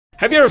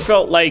Have you ever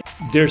felt like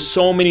there's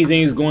so many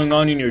things going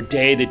on in your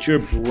day that your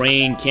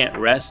brain can't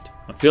rest?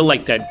 I feel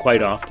like that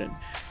quite often.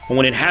 And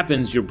when it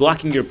happens, you're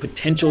blocking your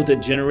potential to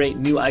generate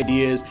new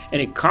ideas,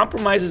 and it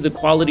compromises the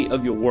quality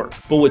of your work.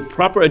 But with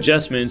proper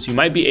adjustments, you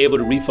might be able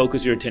to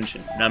refocus your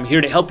attention. And I'm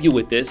here to help you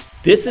with this.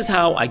 This is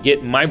how I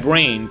get my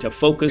brain to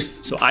focus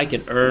so I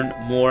can earn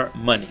more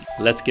money.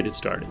 Let's get it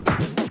started.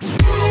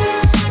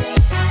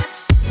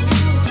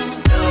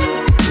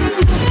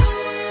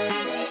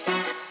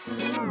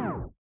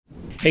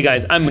 Hey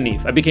guys, I'm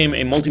Munif. I became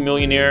a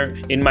multimillionaire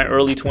in my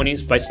early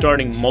 20s by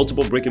starting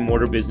multiple brick and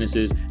mortar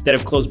businesses that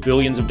have closed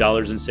billions of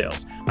dollars in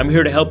sales. I'm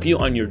here to help you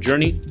on your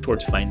journey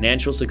towards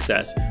financial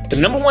success. The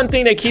number one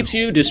thing that keeps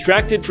you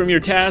distracted from your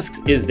tasks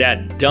is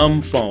that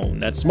dumb phone.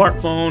 That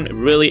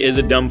smartphone really is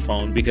a dumb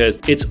phone because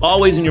it's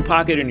always in your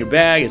pocket, in your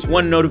bag. It's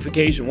one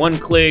notification, one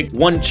click,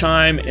 one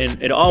chime, and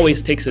it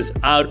always takes us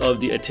out of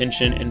the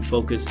attention and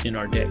focus in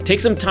our day. Take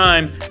some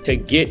time to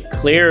get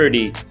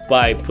clarity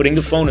by putting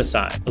the phone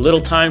aside. A little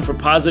time for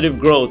positive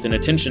growth and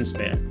attention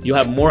span. You'll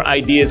have more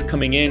ideas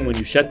coming in when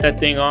you shut that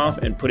thing off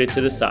and put it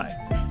to the side.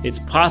 It's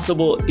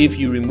possible if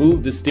you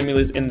remove the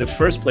stimulus in the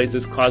first place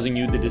that's causing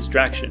you the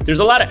distraction. There's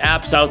a lot of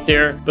apps out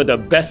there, but the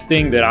best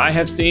thing that I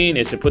have seen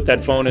is to put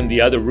that phone in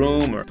the other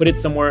room or put it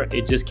somewhere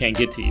it just can't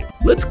get to you.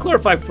 Let's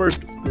clarify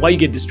first why you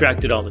get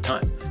distracted all the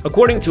time.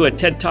 According to a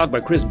TED Talk by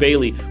Chris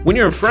Bailey, when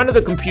you're in front of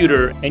the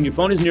computer and your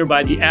phone is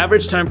nearby, the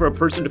average time for a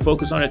person to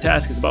focus on a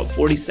task is about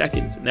 40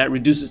 seconds, and that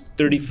reduces to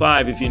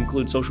 35 if you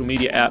include social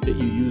media app that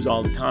you use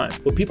all the time.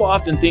 What people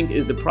often think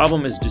is the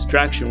problem is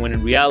distraction, when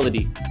in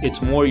reality,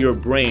 it's more your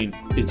brain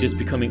is just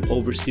becoming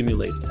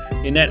overstimulated.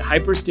 In that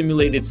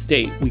hyperstimulated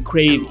state, we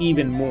crave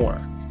even more.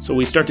 So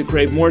we start to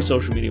crave more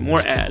social media, more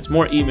ads,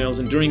 more emails,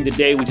 and during the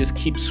day, we just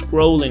keep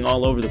scrolling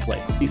all over the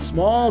place. These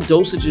small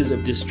dosages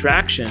of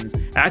distractions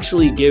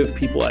actually give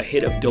people a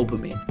hit of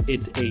dopamine.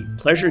 It's a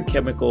pleasure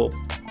chemical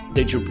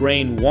that your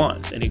brain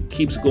wants, and it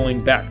keeps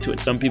going back to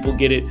it. Some people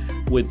get it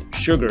with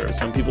sugar,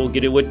 some people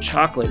get it with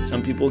chocolate,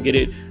 some people get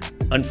it,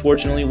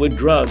 unfortunately, with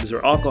drugs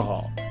or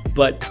alcohol.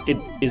 But it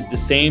is the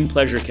same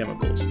pleasure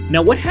chemicals.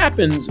 Now, what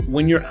happens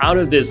when you're out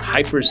of this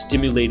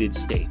hyper-stimulated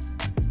state?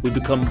 We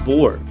become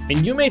bored.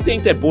 And you may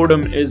think that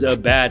boredom is a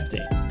bad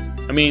thing.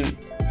 I mean,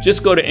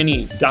 just go to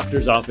any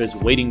doctor's office,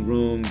 waiting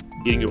room,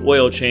 getting your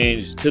oil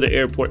changed, to the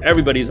airport.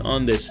 Everybody's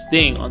on this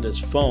thing, on this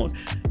phone.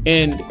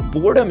 And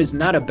boredom is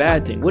not a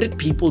bad thing. What did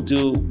people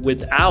do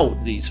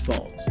without these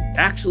phones?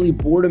 Actually,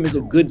 boredom is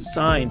a good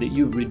sign that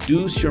you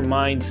reduce your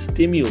mind's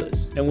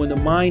stimulus. And when the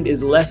mind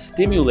is less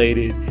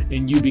stimulated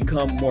and you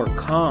become more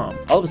calm,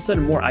 all of a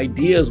sudden more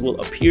ideas will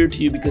appear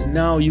to you because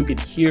now you can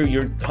hear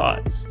your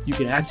thoughts. You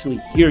can actually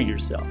hear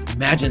yourself.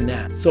 Imagine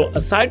that. So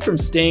aside from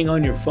staying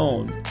on your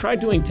phone, try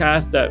doing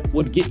tasks that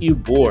would get you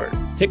bored.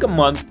 Take a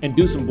month and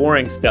do some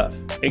boring stuff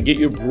and get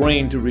your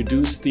brain to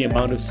reduce the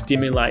amount of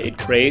stimuli it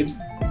craves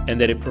and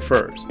that it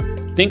prefers.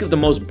 Think of the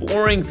most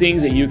boring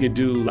things that you could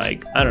do,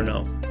 like, I don't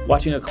know,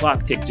 watching a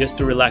clock tick just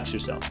to relax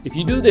yourself. If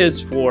you do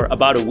this for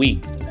about a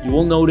week, you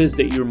will notice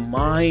that your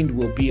mind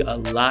will be a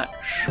lot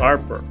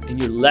sharper and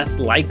you're less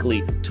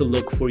likely to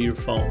look for your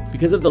phone.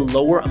 Because of the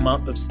lower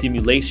amount of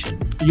stimulation,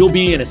 you'll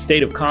be in a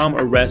state of calm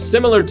or rest,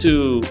 similar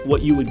to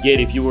what you would get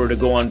if you were to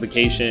go on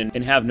vacation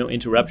and have no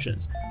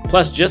interruptions.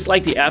 Plus, just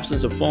like the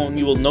absence of phone,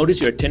 you will notice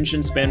your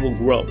attention span will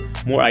grow.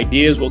 More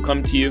ideas will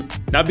come to you,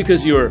 not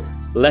because you're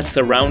less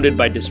surrounded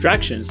by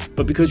distractions,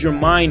 but because your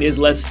mind is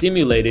less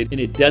stimulated and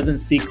it doesn't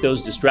seek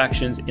those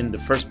distractions in the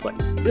first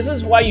place. This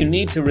is why you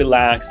need to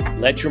relax,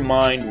 let your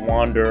mind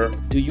wander.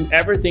 Do you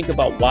ever think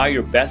about why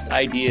your best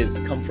ideas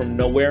come from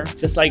nowhere?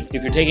 Just like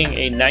if you're taking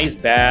a nice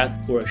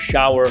bath or a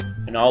shower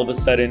and all of a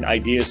sudden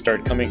ideas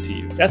start coming to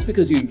you. That's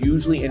because you're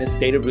usually in a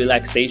state of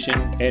relaxation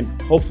and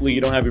hopefully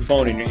you don't have your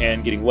phone in your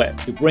hand getting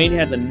wet. Your brain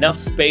has enough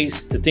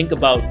space to think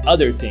about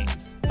other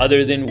things,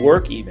 other than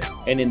work even.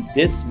 And in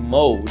this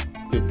mode,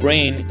 your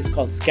brain is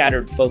called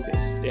scattered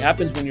focus. It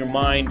happens when your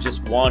mind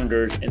just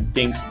wanders and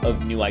thinks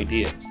of new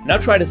ideas. Now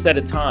try to set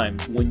a time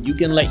when you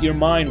can let your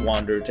mind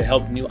wander to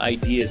help new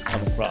ideas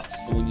come across.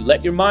 And when you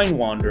let your mind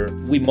wander,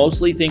 we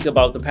mostly think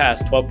about the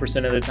past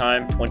 12% of the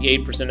time,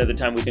 28% of the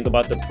time we think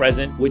about the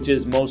present, which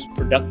is most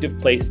productive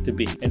place to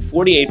be. And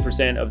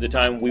 48% of the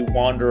time we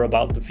wander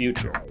about the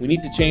future. We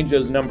need to change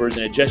those numbers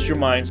and adjust your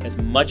minds as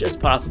much as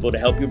possible to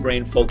help your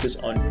brain focus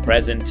on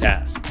present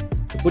tasks.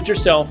 To put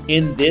yourself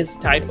in this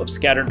type of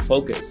scattered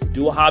focus,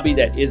 do a hobby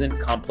that isn't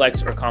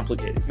complex or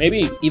complicated.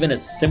 Maybe even a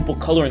simple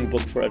coloring book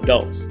for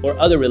adults, or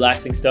other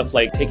relaxing stuff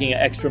like taking an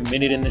extra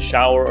minute in the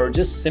shower or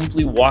just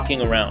simply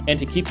walking around. And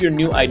to keep your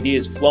new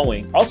ideas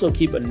flowing, also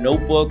keep a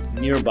notebook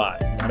nearby.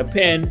 Not a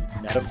pen,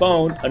 not a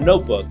phone, a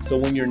notebook. So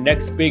when your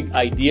next big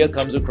idea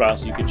comes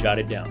across, you can jot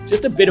it down.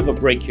 Just a bit of a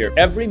break here.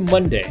 Every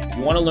Monday, if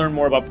you want to learn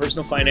more about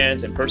personal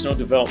finance and personal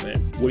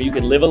development, where you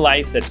can live a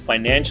life that's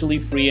financially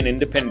free and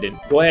independent,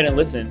 go ahead and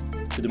listen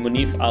to to the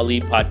Munif Ali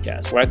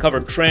podcast, where I cover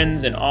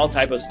trends and all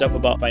type of stuff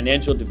about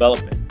financial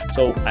development.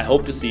 So I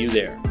hope to see you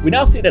there. We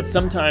now see that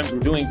sometimes we're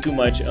doing too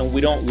much and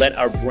we don't let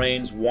our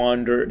brains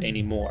wander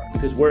anymore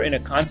because we're in a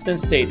constant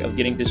state of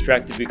getting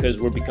distracted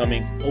because we're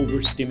becoming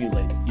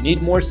overstimulated. You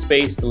need more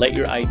space to let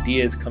your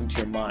ideas come to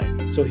your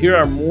mind. So here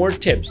are more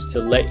tips to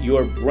let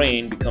your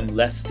brain become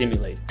less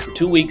stimulated. For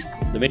 2 weeks,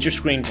 limit your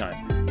screen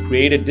time.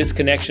 Create a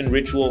disconnection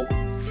ritual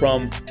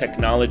from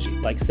technology,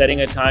 like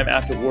setting a time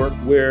after work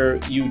where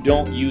you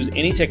don't use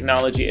any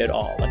technology at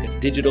all, like a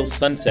digital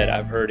sunset,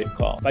 I've heard it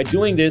called. By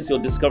doing this, you'll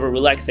discover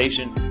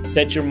relaxation,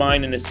 set your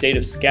mind in a state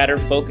of scatter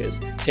focus,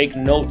 take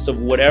notes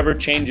of whatever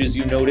changes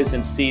you notice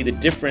and see the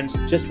difference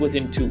just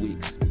within 2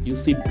 weeks. You'll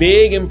see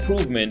big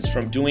improvements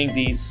from doing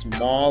these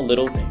small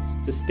little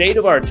things. The state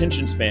of our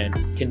attention span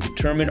can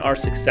determine our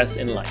success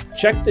in life.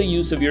 Check the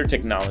use of your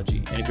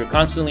technology, and if you're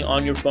constantly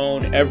on your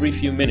phone every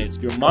few minutes,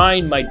 your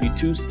mind might be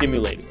too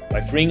stimulated. By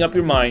freeing up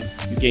your mind,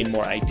 you gain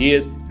more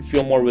ideas, you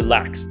feel more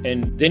relaxed,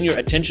 and then your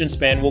attention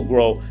span will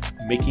grow,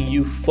 making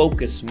you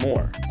focus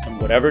more on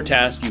whatever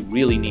task you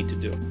really need to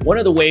do. One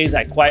of the ways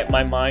I quiet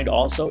my mind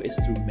also is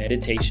through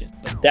meditation,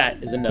 but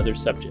that is another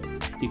subject.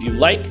 If you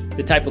like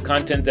the type of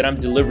content that I'm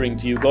delivering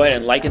to you, go ahead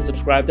and like and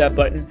subscribe that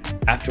button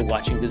after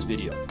watching this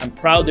video. I'm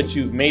proud that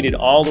you've made it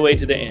all the way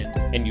to the end,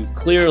 and you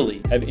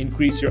clearly have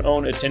increased your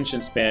own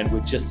attention span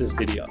with just this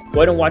video.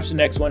 Go ahead and watch the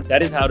next one.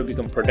 That is how to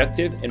become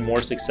productive and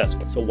more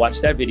successful. So watch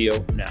that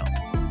video now.